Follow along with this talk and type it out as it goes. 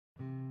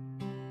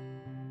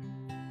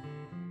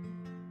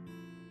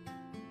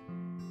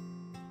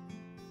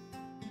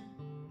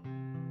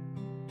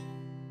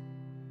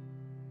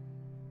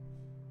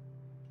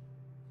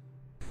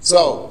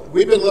So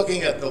we've been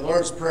looking at the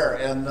Lord's Prayer,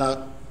 and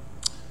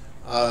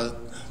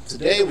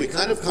today we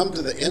kind of come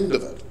to the end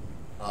of it.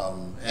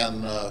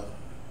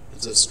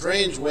 It's a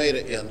strange way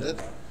to end it,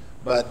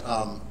 but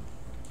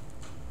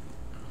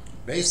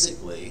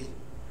basically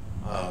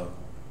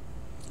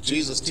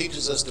Jesus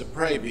teaches us to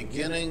pray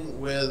beginning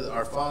with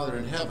our Father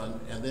in heaven,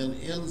 and then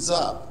ends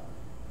up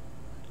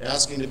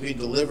asking to be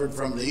delivered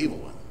from the evil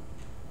one.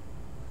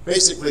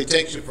 Basically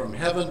takes you from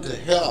heaven to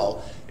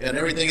hell and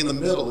everything in the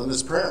middle in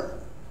this prayer.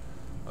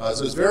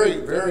 So it's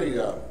very,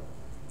 very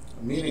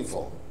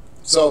meaningful.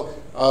 So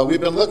we've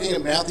been looking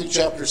at Matthew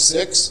chapter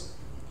 6,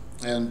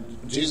 and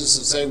Jesus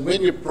is saying,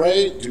 when you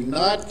pray, do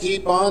not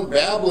keep on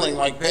babbling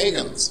like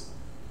pagans.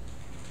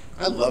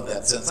 I love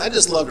that sentence. I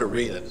just love to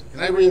read it.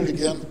 Can I read it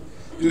again?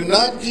 Do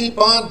not keep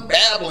on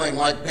babbling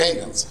like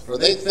pagans, for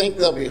they think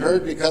they'll be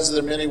heard because of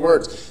their many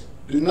words.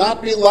 Do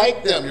not be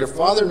like them. Your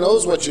Father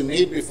knows what you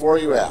need before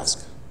you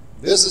ask.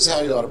 This is how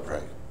you ought to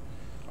pray.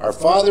 Our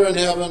Father in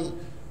heaven,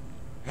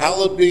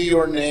 hallowed be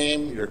your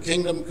name. Your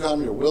kingdom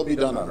come. Your will be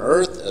done on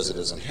earth as it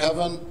is in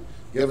heaven.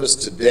 Give us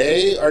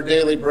today our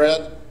daily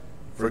bread.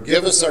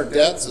 Forgive us our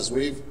debts as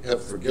we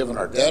have forgiven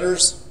our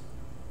debtors.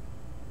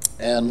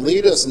 And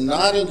lead us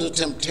not into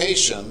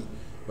temptation,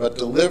 but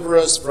deliver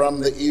us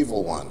from the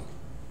evil one.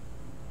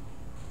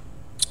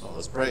 Well,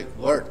 let's pray.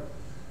 Lord,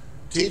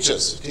 teach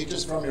us. Teach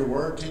us from your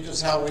word. Teach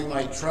us how we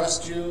might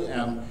trust you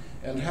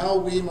and how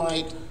we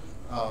might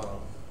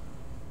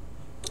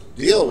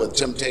deal with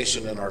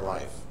temptation in our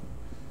life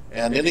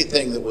and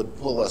anything that would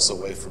pull us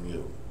away from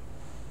you.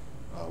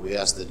 We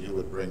ask that you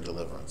would bring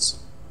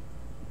deliverance.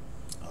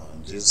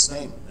 In Jesus'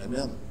 name,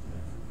 amen.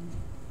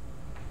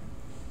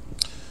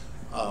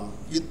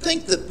 You'd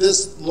think that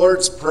this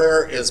Lord's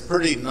Prayer is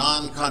pretty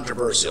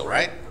non-controversial,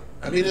 right?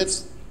 I mean,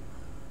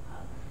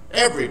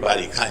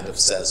 everybody kind of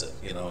says it,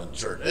 in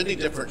church. Any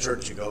different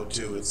church you go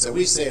to,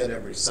 we say it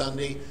every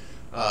Sunday.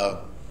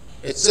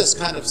 It's just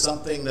kind of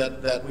something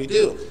that we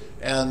do.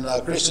 And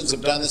Christians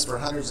have done this for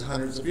hundreds and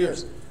hundreds of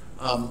years.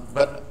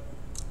 But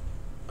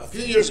a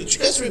few years, did you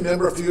guys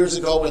remember a few years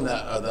ago when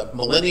the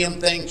millennium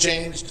thing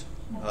changed?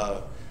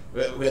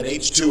 We had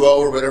H2O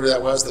or whatever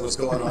that was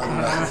going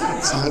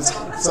on.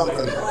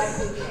 Something.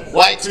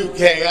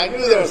 Y2K. I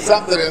knew there was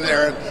something in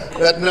there,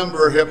 that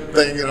number hip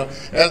thing,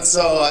 And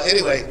so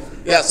anyway,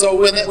 yeah, so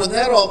when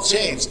that all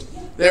changed,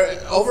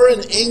 over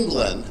in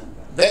England,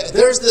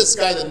 there's this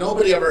guy that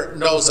nobody ever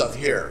knows of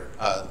here,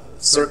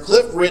 Sir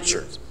Cliff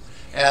Richard.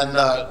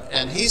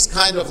 And he's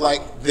kind of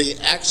like the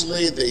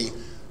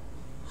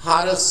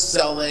hottest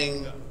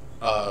selling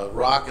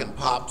rock and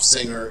pop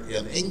singer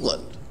in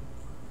England.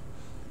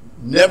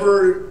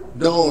 Never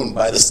known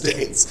by the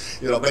States,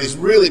 but he's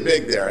really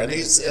big there, and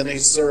he's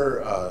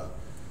Sir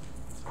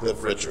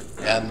Cliff Richard.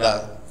 And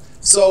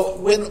so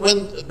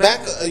when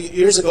back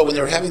years ago when they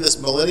were having this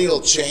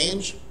millennial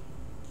change,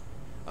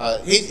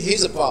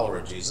 he's a follower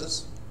of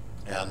Jesus,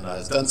 and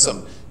has done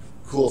some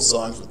cool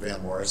songs with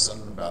Van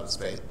Morrison about his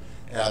faith.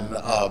 And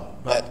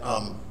but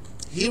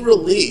he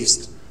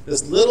released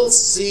this little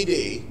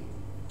CD.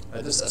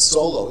 Just a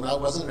solo, no,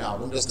 it wasn't an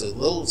album, just a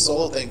little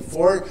solo thing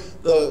for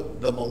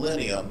the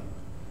millennium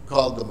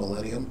called the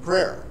Millennium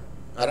Prayer.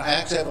 And I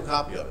actually have a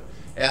copy of it.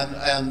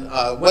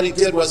 And what he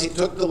did was he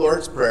took the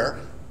Lord's Prayer,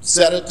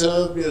 set it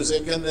to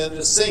music, and then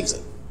just sings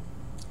it.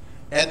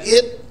 And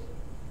it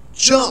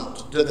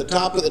jumped to the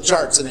top of the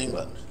charts in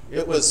England.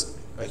 It was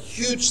a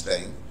huge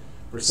thing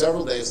for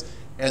several days,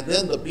 and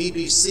then the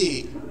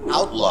BBC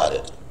outlawed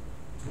it.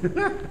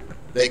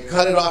 They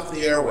cut it off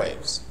the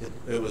airwaves.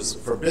 It was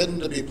forbidden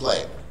to be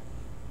played.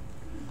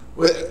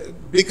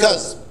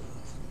 Because,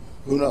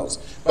 who knows?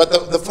 But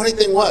the funny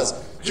thing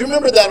was, do you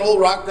remember that old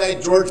rock guy,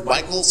 George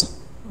Michaels?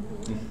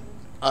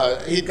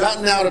 He'd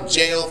gotten out of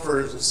jail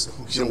for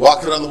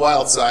walking on the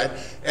wild side,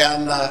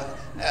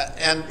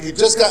 and he'd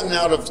just gotten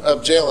out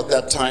of jail at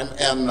that time,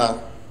 and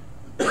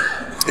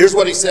here's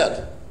what he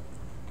said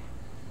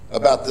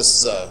about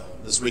this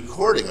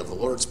recording of the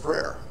Lord's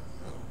Prayer.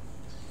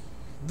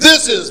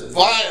 This is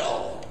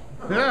vile.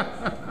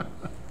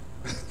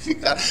 You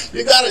got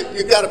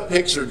to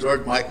picture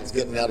George Michaels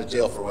getting out of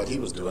jail for what he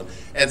was doing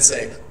and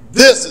say,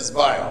 this is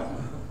vile.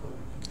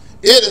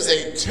 It is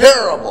a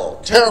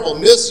terrible, terrible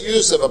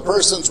misuse of a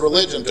person's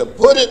religion to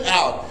put it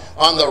out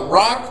on the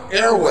rock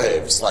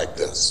airwaves like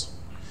this.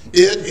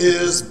 It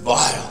is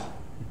vile.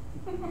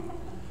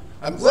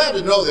 I'm glad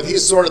to know that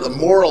he's sort of the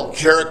moral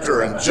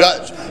character and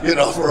judge,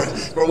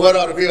 for what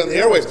ought to be on the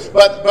airwaves.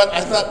 But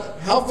I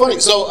thought, how funny.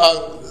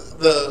 So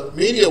the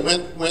media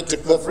went to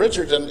Cliff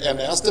Richard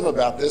and asked him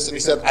about this, and he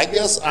said, I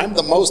guess I'm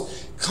the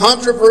most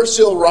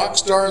controversial rock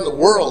star in the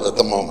world at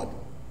the moment.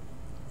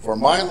 For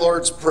my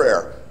Lord's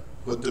Prayer,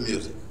 put to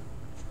music.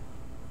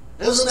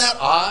 Isn't that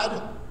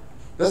odd?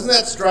 Doesn't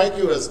that strike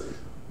you as,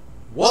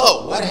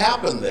 whoa, what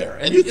happened there?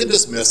 And you can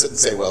dismiss it and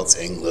say, well, it's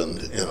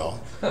England,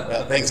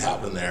 things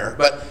happen there.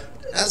 But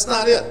that's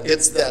not it.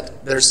 It's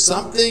that there's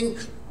something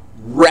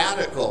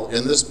radical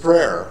in this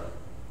prayer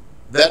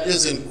that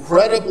is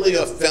incredibly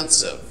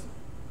offensive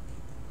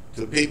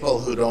to people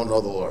who don't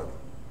know the Lord.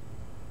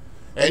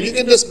 And you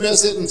can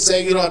dismiss it and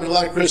say, I mean, a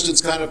lot of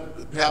Christians kind of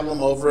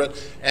pablum over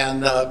it,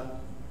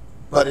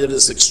 but it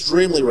is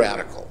extremely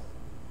radical.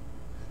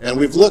 And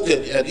we've looked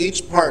at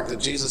each part that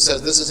Jesus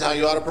says, this is how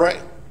you ought to pray.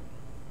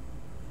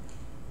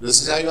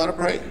 This is how you ought to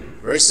pray,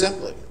 very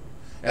simply.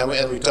 And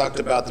we talked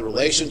about the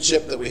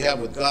relationship that we have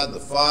with God the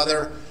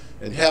Father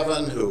in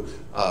heaven, who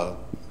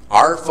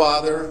our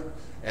Father,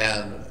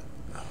 and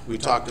we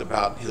talked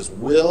about his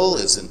will,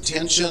 his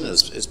intention,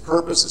 his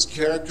purpose, his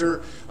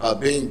character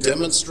being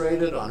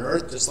demonstrated on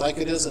earth just like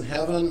it is in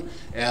heaven.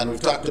 And we've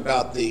talked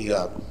about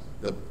the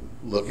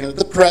looking at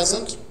the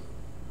present,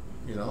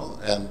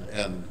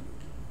 and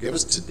give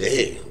us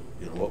today,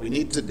 what we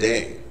need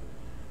today,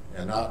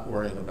 and not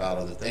worrying about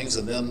other things.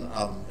 And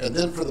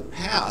then for the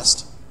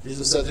past,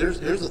 Jesus said, here's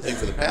the thing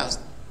for the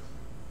past.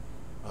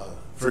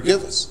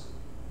 Forgive us,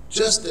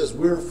 just as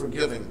we're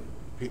forgiving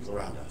people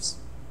around us.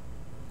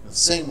 In the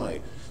same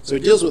way. So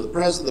he deals with the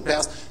present, the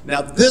past.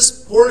 Now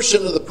this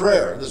portion of the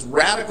prayer, this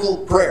radical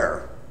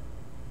prayer,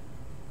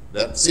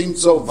 that seemed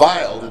so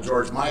vile to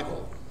George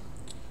Michael,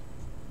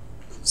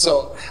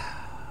 so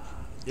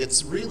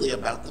it's really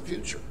about the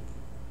future.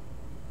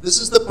 This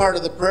is the part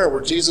of the prayer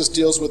where Jesus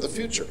deals with the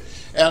future.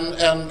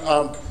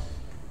 And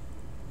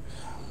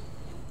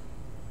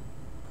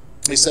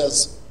he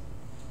says,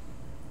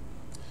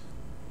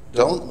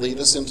 don't lead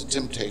us into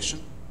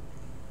temptation,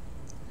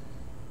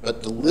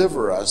 but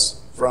deliver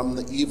us from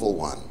the evil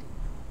one.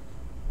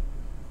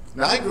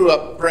 Now, I grew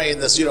up praying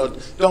this,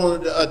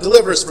 don't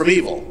deliver us from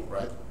evil,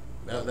 right?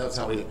 That's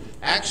how we do it.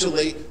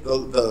 Actually,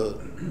 the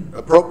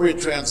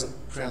appropriate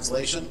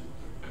translation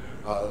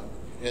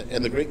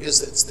in the Greek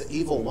is it's the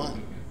evil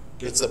one.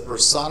 It's a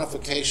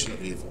personification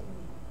of evil,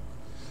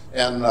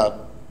 and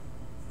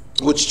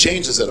which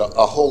changes it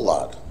a whole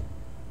lot.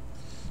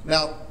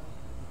 Now,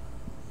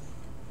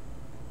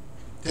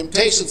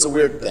 temptation's a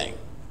weird thing.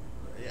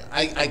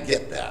 I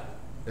get that.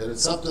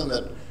 It's something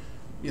that,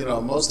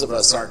 most of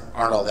us aren't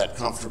all that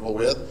comfortable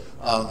with.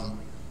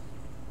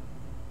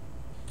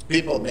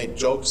 People have made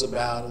jokes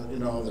about it,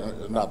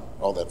 they're not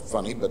all that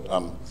funny, but,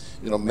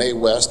 Mae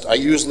West, I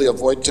usually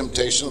avoid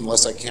temptation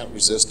unless I can't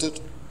resist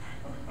it.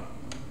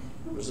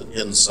 There's an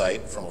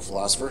insight from a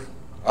philosopher.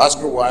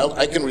 Oscar Wilde,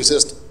 I can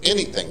resist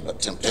anything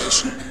but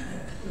temptation.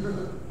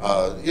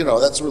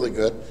 That's really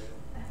good.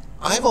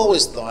 I've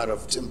always thought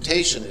of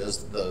temptation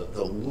as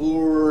the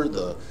lure,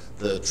 the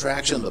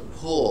attraction, the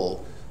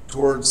pull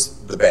towards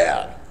the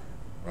bad,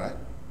 right?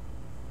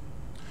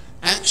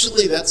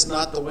 Actually, that's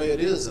not the way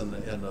it is in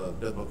a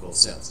biblical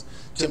sense.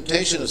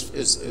 Temptation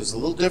is a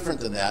little different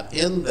than that,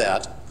 in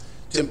that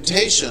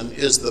temptation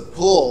is the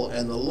pull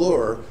and the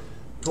lure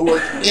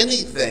toward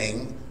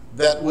anything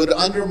that would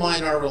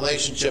undermine our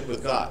relationship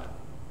with God,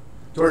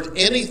 toward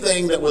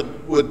anything that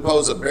would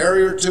pose a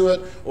barrier to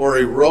it or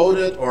erode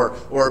it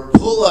or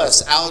pull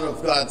us out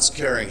of God's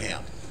caring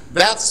hand.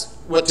 That's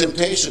what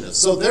temptation is.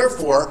 So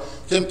therefore,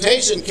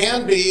 temptation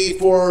can be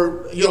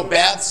for,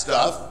 bad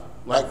stuff,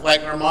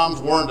 like our moms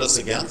warned us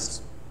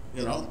against,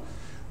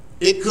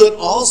 It could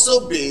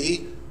also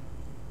be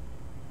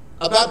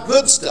about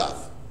good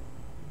stuff.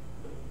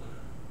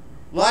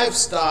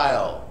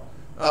 Lifestyle,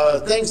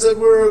 things that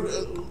we're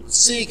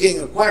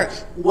seeking, acquiring.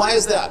 Why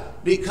is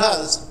that?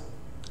 Because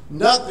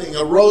nothing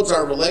erodes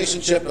our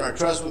relationship and our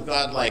trust with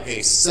God like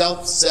a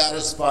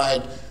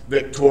self-satisfied,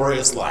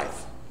 victorious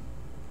life.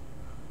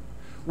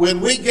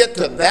 When we get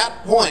to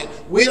that point,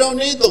 we don't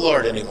need the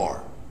Lord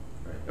anymore.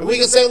 And we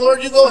can say,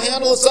 Lord, you go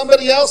handle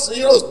somebody else,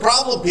 those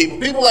problem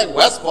people like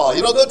Westfall,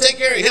 go take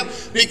care of him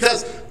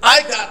because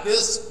I got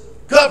this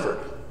covered,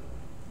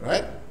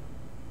 right?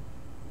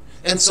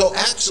 And so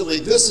actually,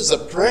 this is a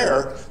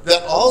prayer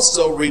that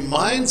also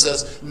reminds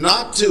us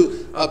not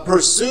to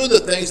pursue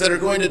the things that are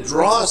going to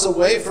draw us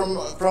away from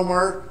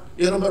our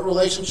intimate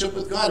relationship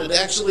with God. It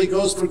actually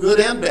goes for good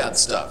and bad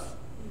stuff.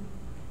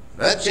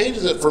 That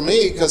changes it for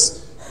me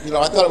because,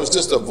 I thought it was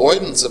just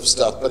avoidance of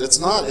stuff, but it's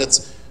not.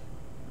 It's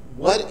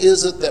what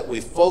is it that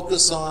we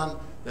focus on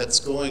that's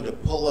going to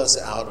pull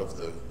us out of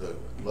the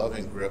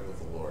loving grip of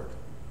the Lord?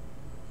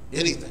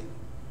 Anything.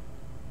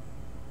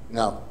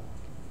 Now,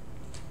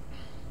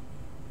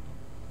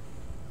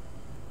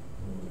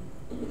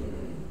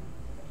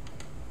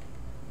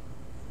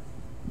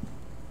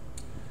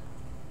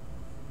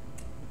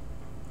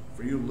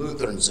 for you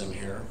Lutherans in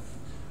here,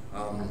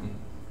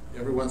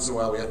 every once in a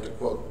while we have to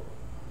quote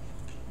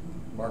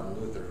Martin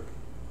Luther.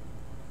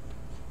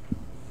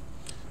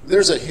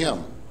 There's a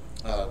hymn.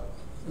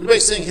 Anybody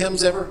sing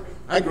hymns ever?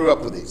 I grew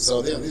up with these.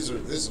 So these are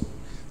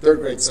third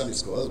grade Sunday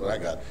school. That's what I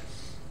got.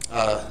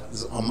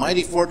 A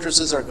mighty fortress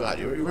is our God.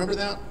 You remember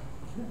that?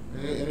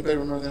 Anybody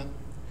remember that?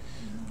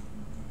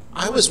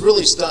 I was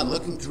really stunned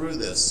looking through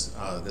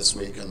this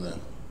week in the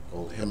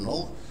old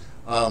hymnal,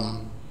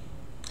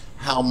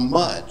 how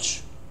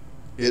much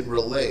it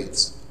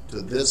relates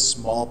to this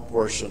small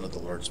portion of the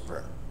Lord's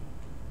Prayer.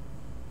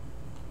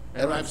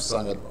 And I've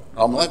sung it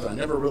all my life, but I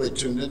never really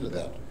tuned into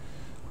that.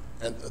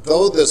 And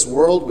though this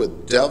world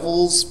with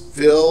devils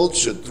filled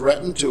should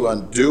threaten to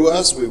undo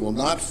us, we will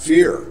not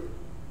fear.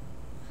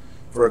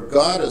 For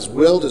God has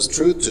willed his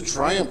truth to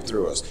triumph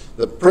through us.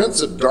 The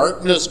prince of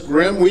darkness,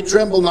 grim, we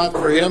tremble not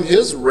for him.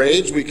 His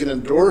rage we can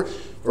endure.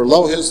 For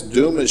lo, his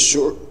doom is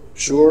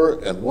sure,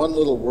 and one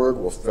little word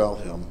will fell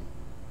him.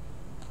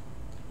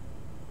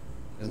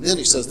 And then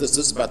he says this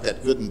is about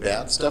that good and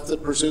bad stuff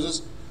that pursues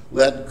us.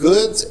 Let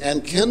goods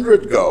and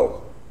kindred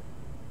go.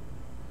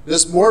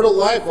 This mortal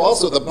life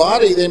also, the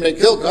body they may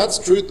kill. God's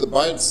truth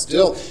abides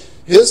still.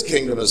 His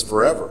kingdom is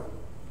forever.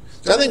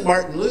 So I think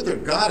Martin Luther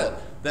got it,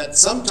 that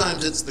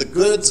sometimes it's the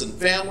goods and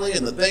family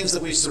and the things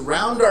that we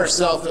surround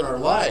ourselves in our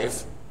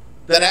life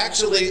that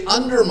actually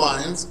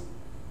undermines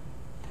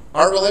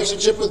our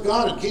relationship with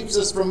God and keeps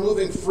us from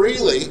moving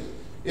freely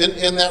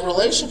in that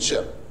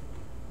relationship.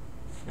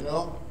 You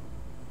know?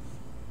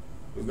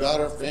 We've got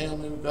our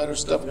family, we've got our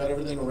stuff, we've got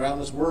everything around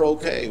us. We're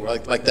okay. We're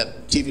like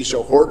that TV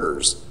show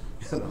Hoarders.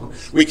 You know?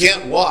 We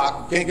can't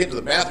walk, we can't get to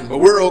the bathroom, but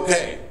we're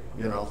okay,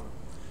 you know,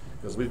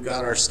 because we've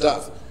got our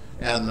stuff.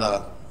 And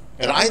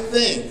I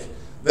think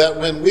that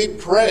when we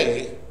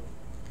pray,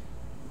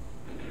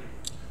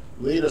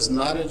 lead us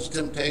not into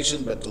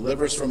temptation, but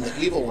deliver us from the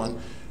evil one,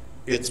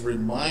 it's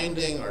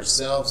reminding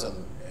ourselves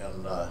and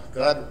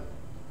God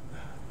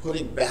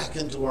putting back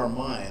into our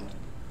mind,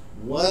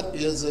 what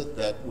is it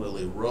that will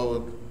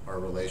erode our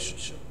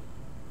relationship?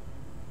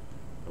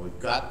 And we've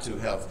got to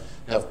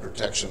have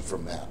protection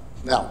from that.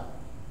 Now,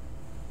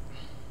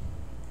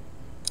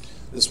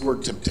 this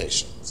word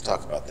temptation, let's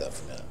talk about that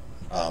for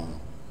a minute.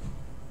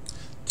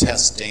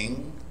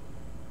 Testing,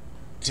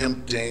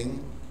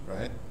 tempting,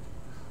 right?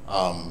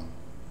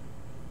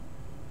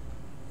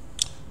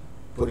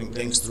 Putting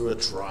things through a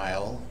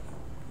trial.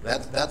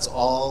 That's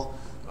all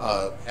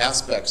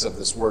aspects of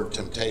this word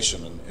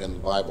temptation in the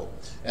Bible.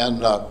 And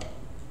so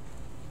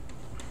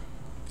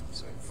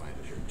I can find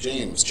it here.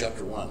 James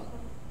chapter 1.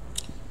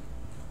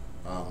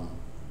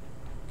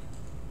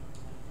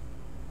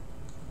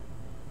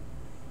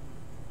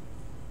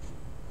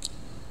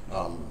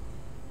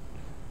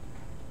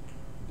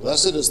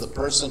 Blessed is the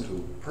person who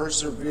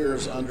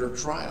perseveres under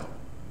trial,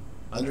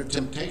 under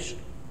temptation,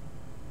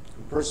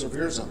 who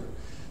perseveres under it.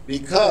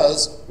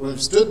 Because when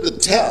we've stood the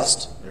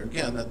test, there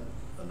again,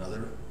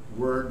 another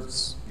word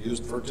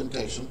used for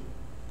temptation,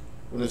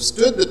 when we've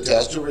stood the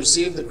test, you'll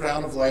receive the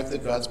crown of life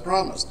that God's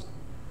promised.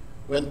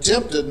 When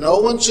tempted, no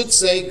one should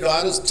say,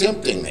 God is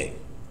tempting me.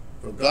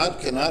 For God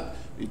cannot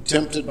be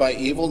tempted by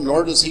evil,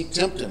 nor does he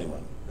tempt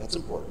anyone. That's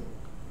important.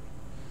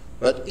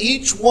 But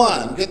each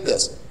one, get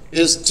this,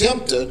 is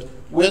tempted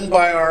when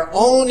by our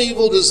own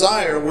evil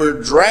desire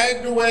we're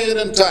dragged away and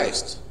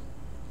enticed.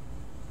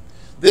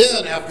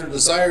 Then, after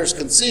desire is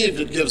conceived,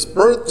 it gives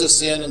birth to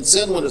sin, and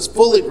sin, when it's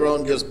fully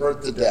grown, gives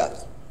birth to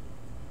death.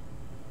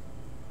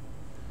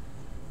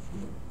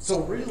 So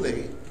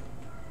really,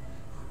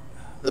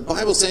 the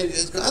Bible's saying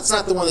God's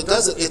not the one that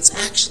does it. It's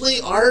actually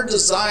our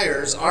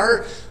desires,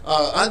 our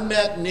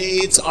unmet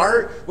needs,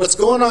 what's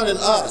going on in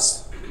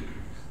us.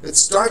 It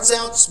starts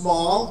out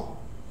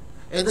small,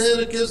 and then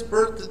it gives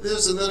birth to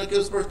this, and then it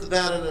gives birth to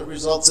that, and it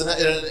results in that,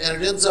 and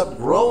it ends up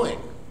growing.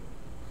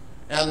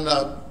 And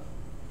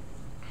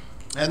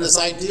this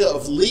idea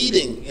of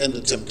leading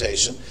into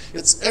temptation,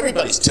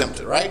 everybody's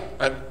tempted, right?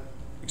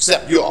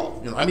 Except you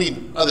all. I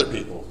mean, other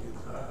people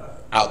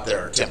out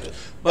there are tempted.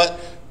 But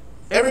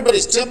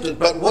everybody's tempted,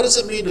 but what does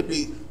it mean to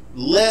be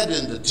led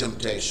into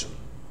temptation?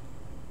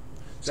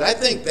 So I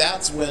think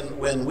that's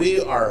when we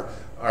are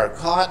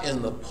caught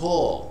in the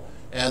pull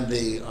and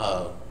the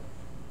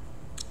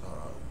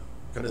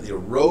kind of the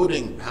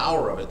eroding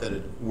power of it,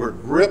 that we're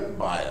gripped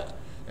by it.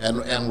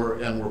 And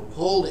we're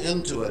pulled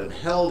into it and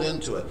held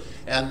into it,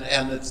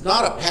 and it's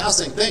not a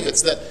passing thing.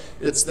 It's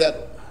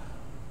that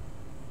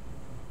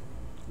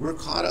we're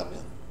caught up in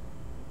it.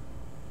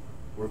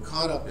 We're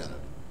caught up in it,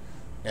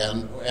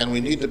 and we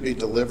need to be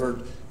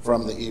delivered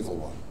from the evil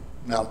one.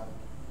 Now,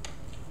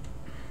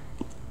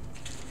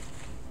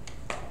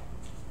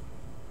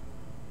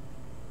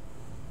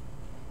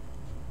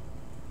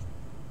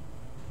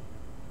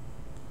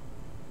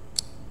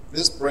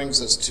 this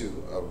brings us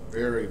to a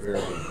very,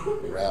 very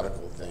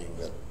radical thing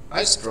that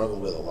I struggle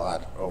with a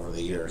lot over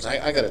the years.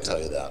 I got to tell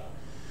you that.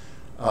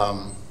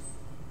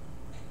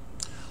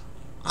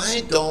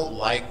 I don't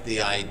like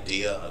the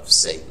idea of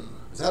Satan.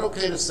 Is that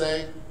okay to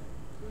say?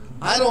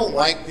 I don't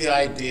like the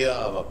idea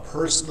of a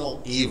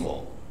personal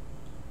evil.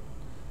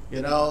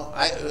 You know,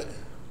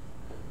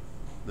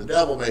 the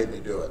devil made me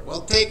do it.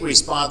 Well, take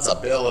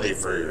responsibility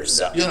for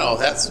yourself. You know,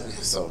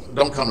 so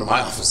don't come to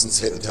my office and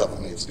say the devil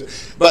made you do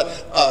it. But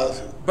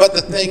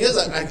the thing is,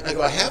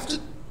 I have to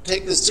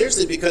take this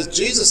seriously, because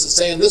Jesus is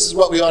saying this is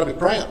what we ought to be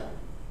praying.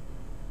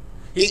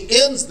 He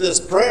ends this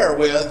prayer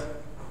with,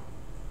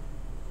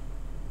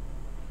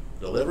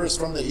 deliver us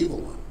from the evil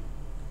one.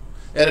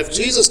 And if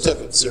Jesus took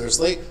it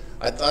seriously,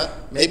 I thought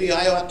maybe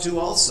I ought to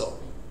also.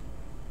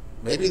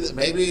 Maybe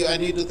I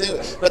need to think of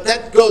it. But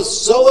that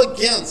goes so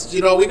against,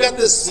 we got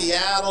this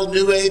Seattle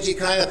New Agey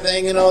kind of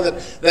thing,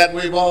 that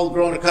we've all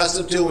grown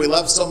accustomed to and we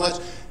love so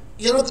much.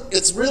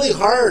 It's really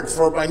hard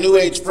for my New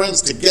Age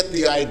friends to get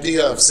the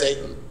idea of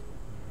Satan.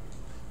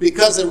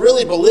 because they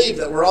really believe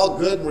that we're all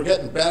good and we're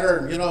getting better,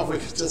 and if we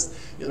could just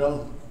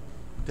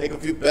take a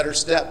few better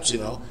steps,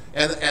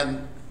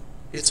 and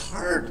it's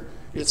hard.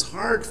 It's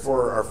hard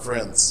for our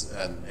friends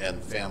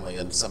and family,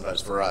 and sometimes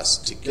for us,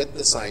 to get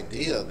this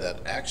idea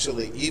that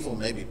actually evil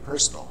may be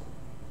personal.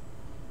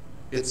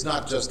 It's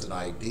not just an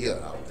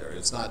idea out there.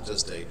 It's not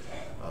just a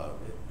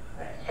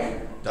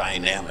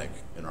dynamic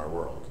in our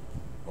world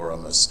or a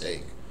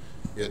mistake.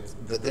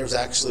 That there's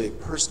actually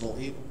personal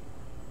evil.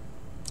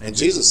 And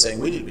Jesus is saying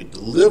we need to be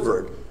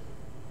delivered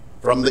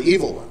from the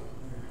evil one.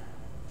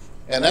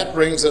 And that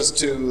brings us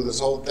to this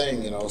whole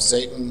thing,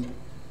 Satan,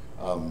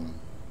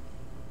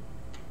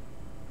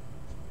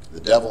 the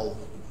devil,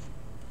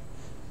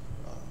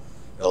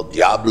 El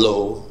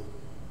Diablo,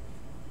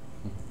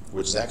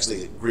 which is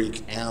actually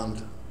Greek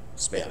and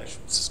Spanish,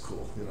 which is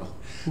cool,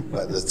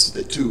 but it's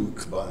the two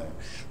combined.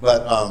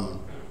 But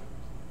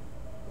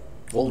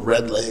old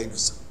red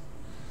legs,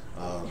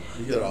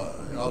 you get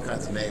all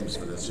kinds of names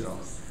for this,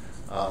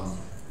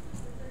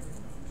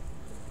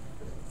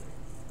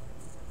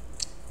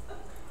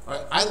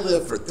 I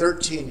lived for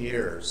 13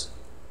 years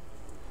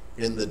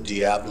in the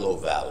Diablo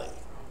Valley.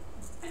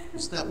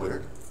 Isn't that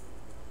weird?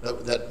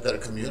 That a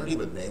community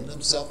would name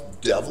themselves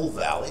Devil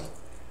Valley,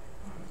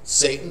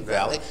 Satan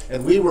Valley,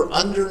 and we were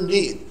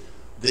underneath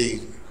the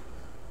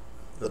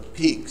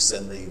peaks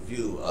and the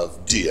view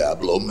of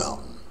Diablo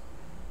Mountain.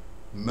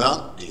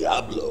 Mount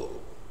Diablo,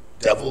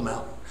 Devil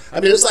Mountain. I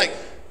mean, it's like,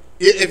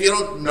 if you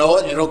don't know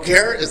it, you don't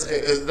care,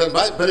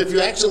 but if you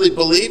actually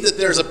believe that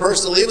there's a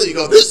personal evil, you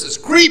go, this is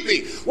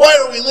creepy. Why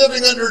are we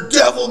living under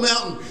Devil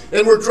Mountain?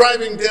 And we're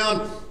driving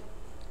down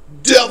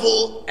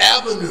Devil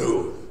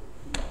Avenue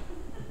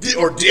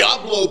or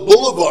Diablo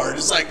Boulevard.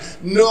 It's like,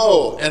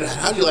 no. And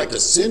how do you like to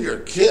send your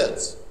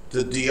kids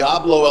to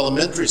Diablo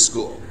Elementary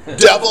School,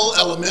 Devil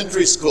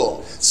Elementary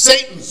School,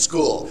 Satan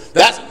School?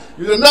 That's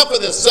enough of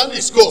this Sunday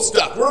school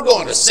stuff. We're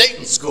going to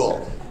Satan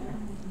School.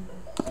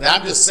 Now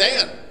I'm just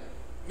saying,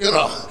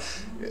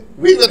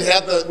 we even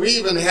had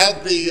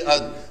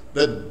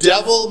the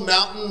Devil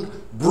Mountain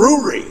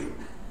Brewery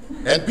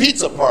and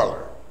Pizza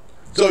Parlor.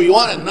 So you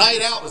want a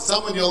night out with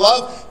someone you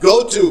love?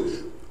 Go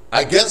to,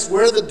 I guess,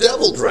 where the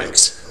devil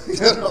drinks.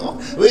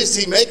 At least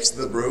he makes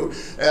the brew.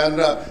 And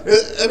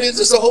it's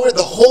just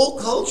the whole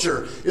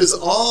culture is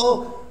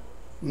all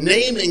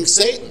naming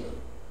Satan.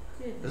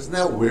 Isn't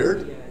that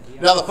weird?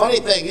 Now the funny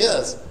thing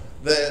is,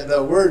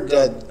 the word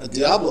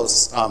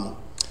diablos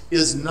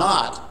is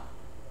not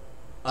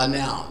a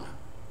noun.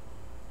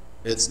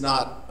 It's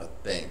not a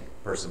thing,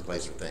 person,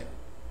 place, or thing.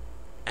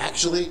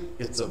 Actually,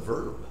 it's a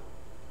verb.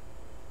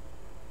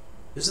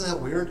 Isn't that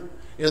weird?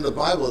 In the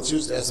Bible, it's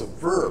used as a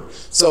verb.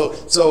 So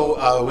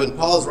when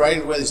Paul is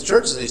writing to these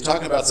churches, he's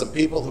talking about some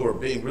people who are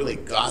being really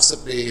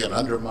gossipy and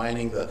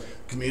undermining the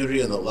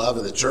community and the love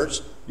of the church.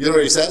 You know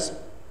what he says?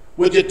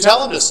 Would you tell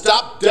them to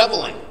stop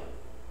deviling?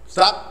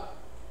 Stop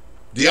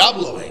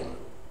diabloing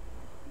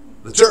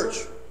the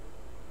church?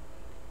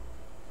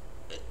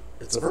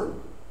 It's a verb.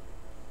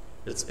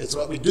 It's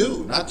what we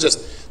do, not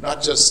just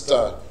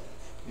an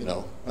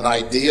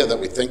idea that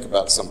we think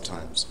about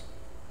sometimes.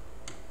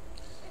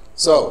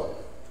 So,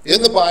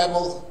 in the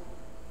Bible,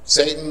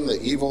 Satan, the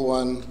evil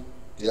one,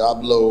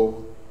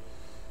 Diablo,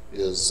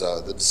 is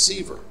the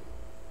deceiver,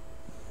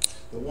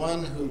 the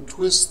one who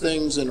twists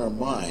things in our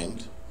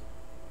mind.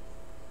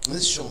 And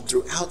this is shown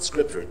throughout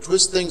Scripture. It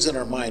twists things in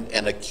our mind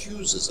and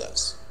accuses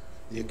us.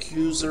 The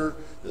accuser,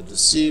 the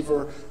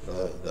deceiver,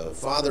 the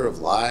father of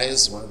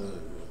lies, one of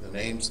the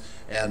names.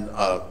 And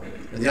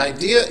the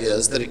idea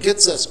is that it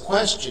gets us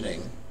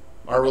questioning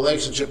our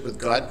relationship with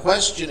God,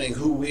 questioning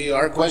who we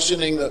are,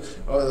 questioning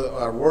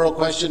our world,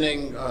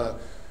 questioning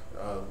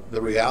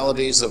the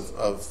realities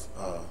of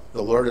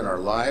the Lord in our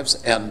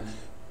lives, and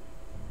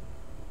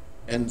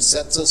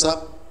sets us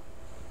up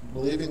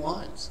believing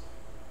lies.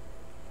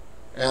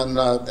 And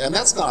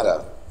that's not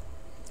a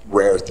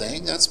rare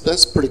thing.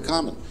 That's pretty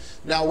common.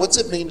 Now, what's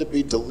it mean to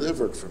be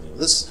delivered from you?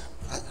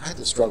 I had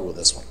to struggle with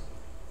this one.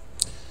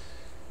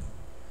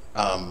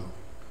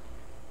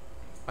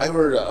 I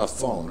heard a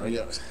phone.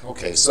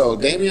 Okay, so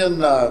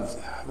Damien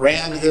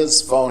ran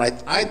his phone,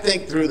 I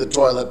think, through the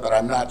toilet, but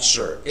I'm not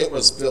sure. It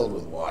was filled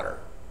with water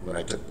when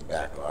I took the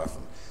back off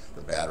and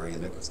the battery,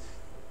 and it was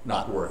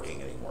not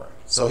working anymore.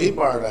 So he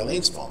borrowed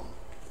Eileen's phone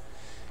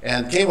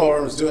and came over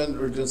and I was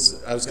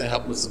going to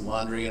help him with some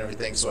laundry and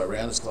everything, so I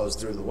ran his clothes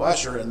through the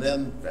washer and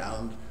then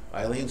found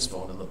Eileen's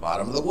phone in the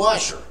bottom of the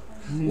washer,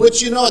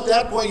 which, at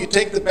that point, you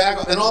take the back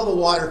off and all the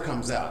water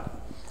comes out.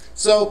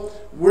 So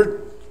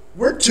we're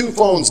 2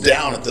 phones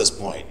down at this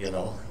point,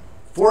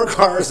 4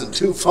 cars and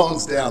 2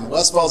 phones down. The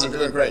Westfalls are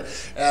doing great.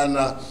 And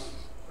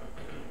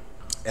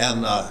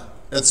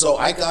so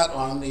I got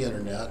on the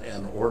internet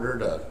and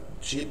ordered a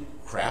cheap,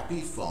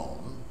 crappy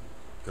phone,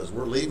 because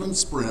we're leaving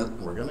Sprint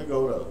and we're going to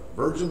go to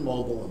Virgin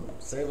Mobile and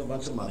save a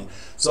bunch of money.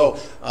 So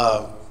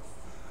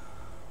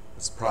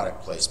it's a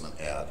product placement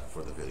ad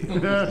for the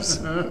video.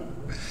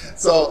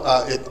 So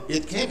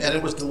it came and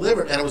it was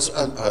delivered, and it was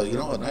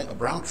a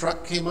brown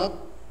truck came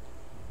up,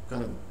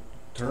 kind of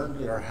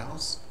turned at our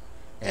house,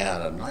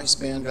 And a nice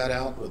man got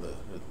out with a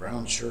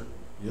brown shirt,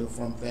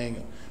 uniform thing,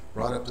 and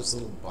brought up this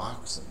little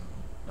box and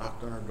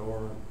knocked on our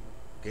door and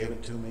gave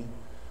it to me.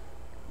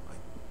 I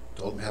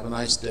told him, have a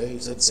nice day. He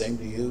said, same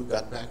to you.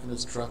 Got back in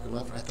his truck and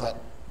left. And I thought,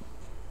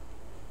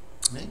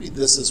 maybe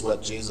this is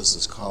what Jesus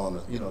is calling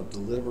us,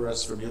 deliver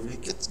us from evil.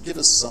 Give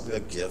us something, a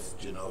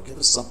gift, give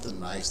us something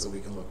nice that we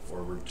can look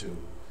forward to.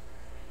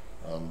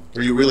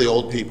 For you really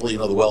old people,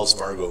 the Wells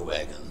Fargo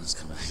wagon is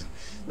coming.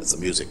 That's the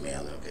Music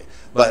Man, okay.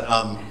 But,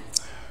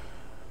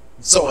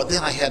 so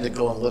then I had to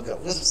go and look up,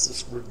 what does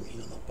this word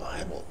mean in the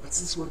Bible?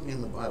 What's this word mean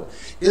in the Bible?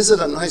 Is it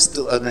an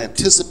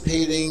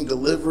anticipating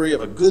delivery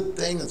of a good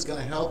thing that's going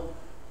to help?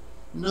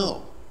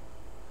 No.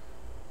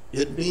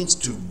 It means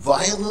to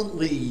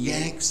violently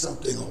yank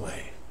something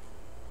away.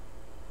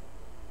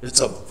 It's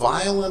a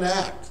violent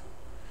act.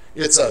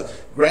 It's a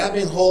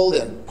grabbing hold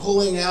and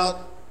pulling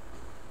out.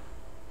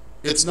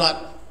 It's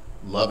not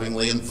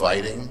lovingly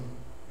inviting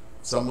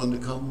someone to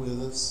come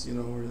with us,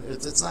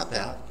 it's not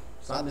that.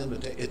 It's not an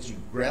invitation. It's you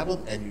grab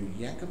them and you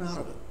yank them out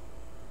of it.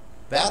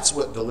 That's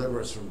what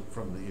delivers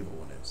from the evil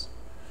one is.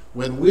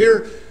 When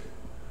we're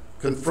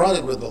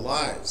confronted with the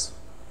lies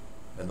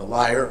and the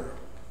liar,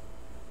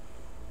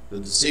 the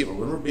deceiver,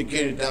 when we're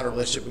beginning to doubt our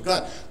relationship with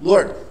God,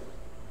 Lord,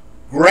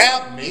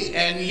 grab me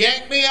and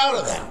yank me out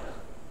of that.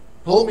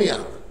 Pull me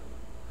out of it.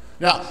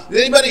 Now, has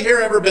anybody here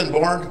ever been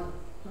born?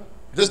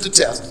 Just a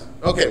test.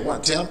 Okay,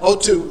 1, 10,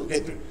 2,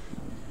 okay, 3.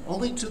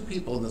 Only 2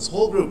 people in this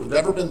whole group have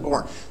ever been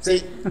born.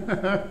 See,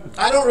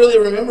 I don't really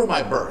remember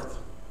my birth.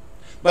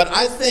 But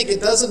I think it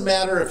doesn't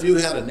matter if you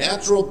had a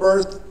natural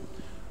birth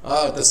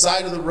at the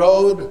side of the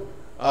road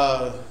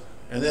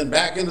and then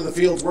back into the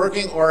fields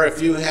working, or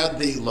if you had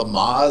the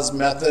Lamaze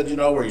method,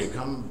 where you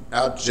come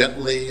out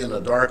gently in a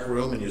dark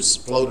room and you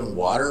float in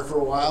water for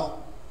a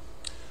while.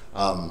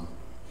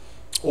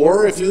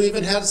 Or if you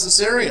even had a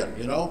cesarean,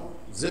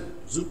 zip,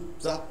 zoop,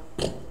 zop.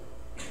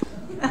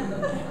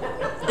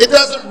 It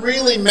doesn't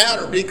really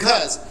matter,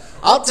 because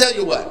I'll tell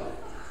you what,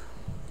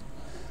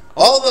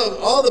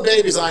 all the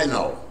babies I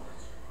know,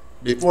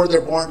 before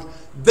they're born,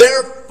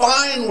 they're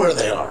fine where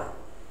they are.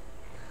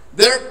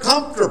 They're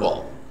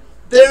comfortable.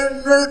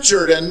 They're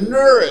nurtured and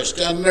nourished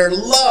and they're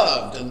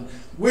loved. And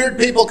weird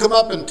people come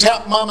up and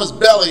tap mama's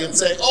belly and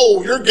say,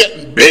 oh, you're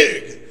getting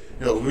big.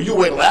 You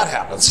wait till that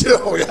happens. Yeah.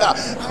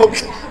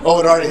 Okay. Oh,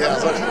 it already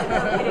has.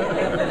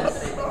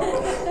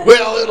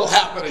 Well, it'll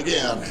happen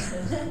again.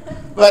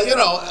 But,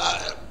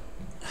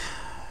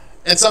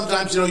 and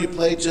sometimes, you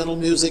play gentle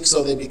music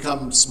so they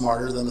become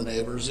smarter than the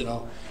neighbors,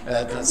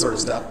 that sort of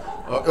stuff.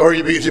 Or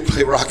you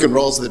play rock and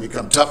roll so they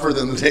become tougher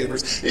than the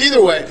neighbors.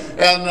 Either way,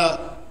 and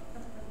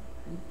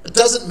it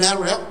doesn't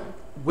matter.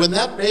 When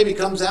that baby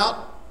comes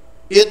out,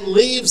 it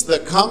leaves the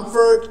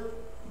comfort,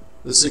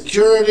 the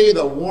security,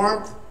 the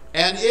warmth,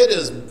 and it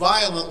is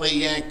violently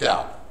yanked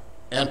out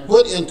and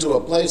put into a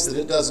place that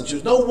it doesn't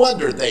choose. No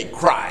wonder they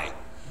cry.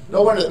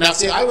 No wonder. Now,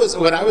 see,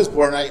 when I was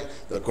born,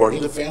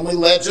 according to family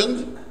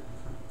legend,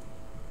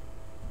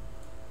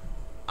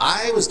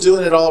 I was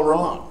doing it all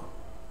wrong.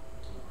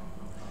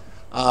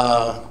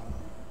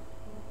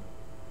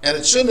 And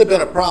it shouldn't have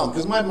been a problem,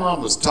 because my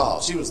mom was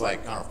tall. She was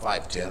like,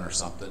 5'10" or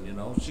something,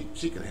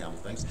 She could handle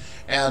things.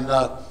 And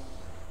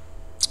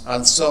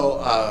so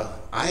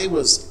I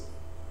was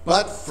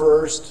butt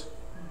first,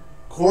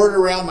 cord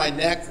around my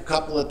neck a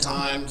couple of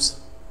times,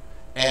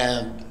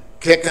 and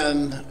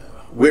kicking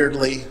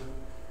weirdly,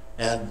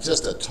 and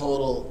just a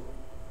total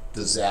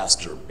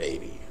disaster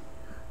baby.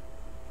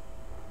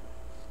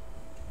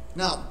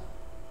 Now,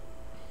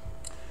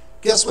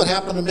 guess what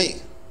happened to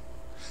me?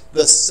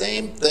 The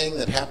same thing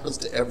that happens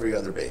to every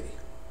other baby.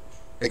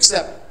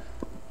 Except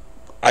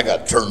I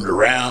got turned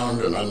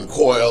around and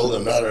uncoiled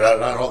and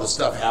all this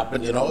stuff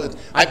happened,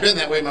 I've been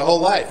that way my whole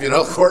life,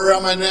 cord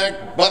around my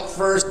neck, butt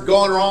first,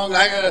 going wrong.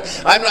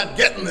 I'm not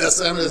getting this,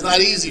 and it's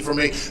not easy for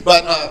me.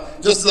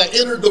 But just as I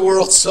entered the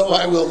world, so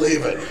I will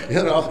leave it,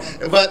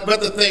 But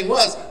the thing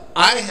was,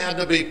 I had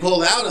to be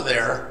pulled out of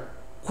there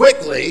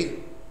quickly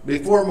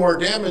before more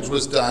damage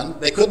was done.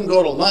 They couldn't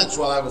go to lunch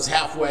while I was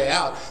halfway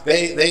out.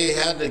 They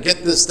had to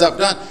get this stuff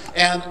done.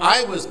 And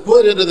I was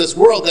put into this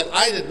world that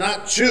I did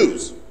not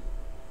choose.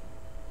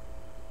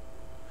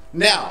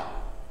 Now,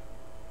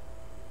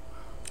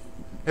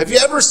 have you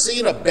ever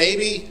seen a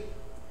baby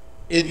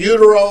in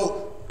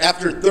utero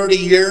after 30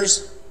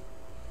 years?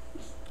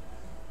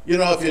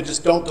 If you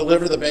just don't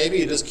deliver the baby,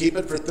 you just keep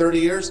it for 30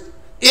 years?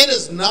 It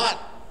is not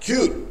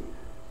cute.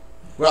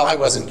 Well, I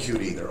wasn't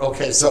cute either.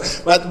 Okay, so,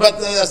 but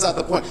that's not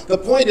the point. The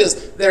point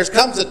is, there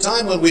comes a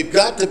time when we've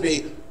got to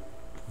be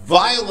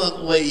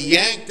violently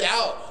yanked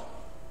out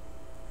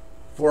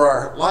for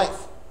our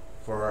life,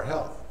 for our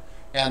health.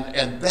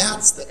 And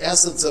that's the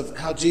essence of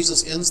how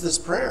Jesus ends this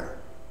prayer.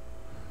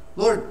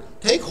 Lord,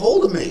 take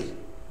hold of me.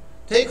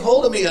 Take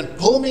hold of me and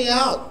pull me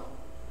out.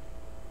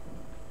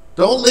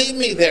 Don't leave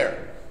me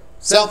there,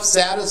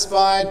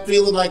 self-satisfied,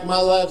 feeling like my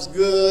life's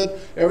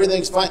good,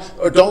 everything's fine.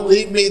 Or don't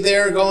leave me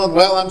there going,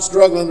 well, I'm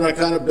struggling, and I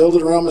kind of build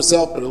it around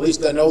myself, but at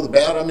least I know the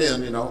bad I'm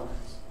in,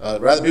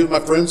 I'd rather be with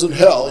my friends in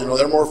hell.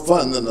 They're more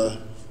fun than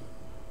the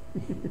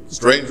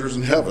strangers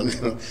in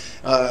heaven.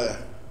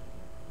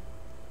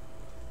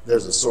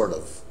 There's a sort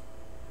of,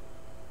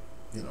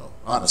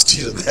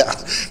 honesty to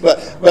that.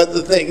 But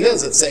the thing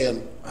is, it's saying,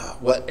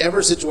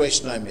 whatever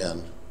situation I'm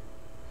in,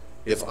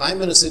 if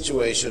I'm in a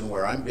situation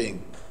where I'm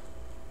being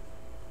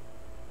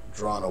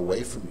drawn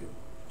away from you,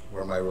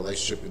 where my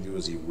relationship with you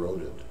is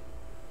eroded,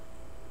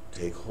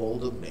 take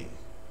hold of me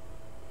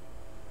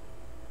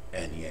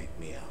and yank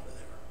me out of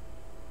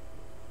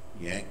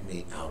there. Yank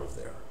me out of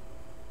there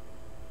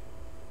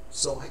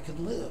so I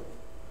can live.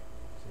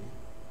 See?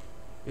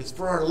 It's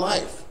for our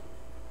life.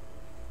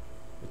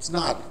 It's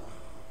not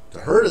to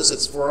hurt us,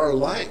 it's for our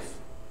life.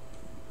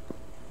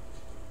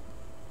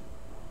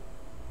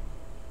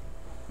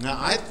 Now,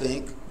 I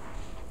think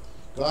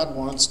God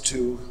wants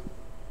to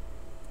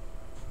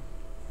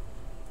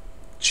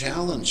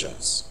challenge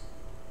us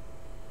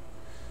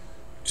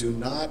to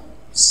not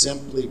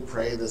simply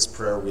pray this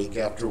prayer week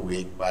after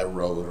week by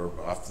rote or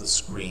off the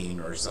screen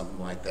or something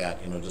like that,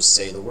 just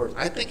say the words.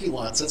 I think he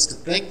wants us to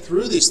think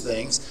through these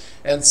things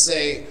and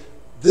say,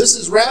 this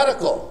is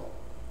radical.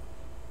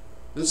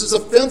 This is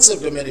offensive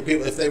to many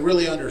people. If they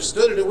really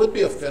understood it, it would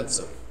be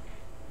offensive.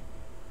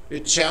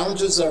 It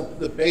challenges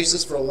the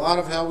basis for a lot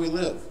of how we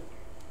live.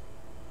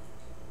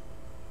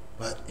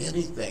 But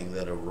anything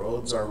that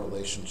erodes our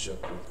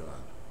relationship with God,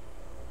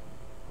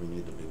 we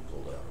need to be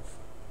pulled out of.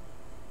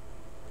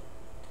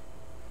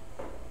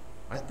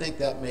 I think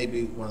that may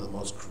be one of the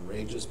most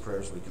courageous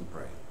prayers we can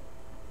pray.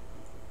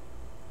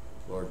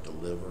 Lord,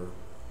 deliver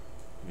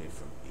me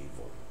from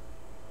evil.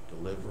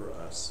 Deliver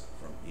us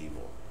from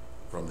evil,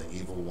 from the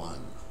evil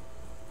one.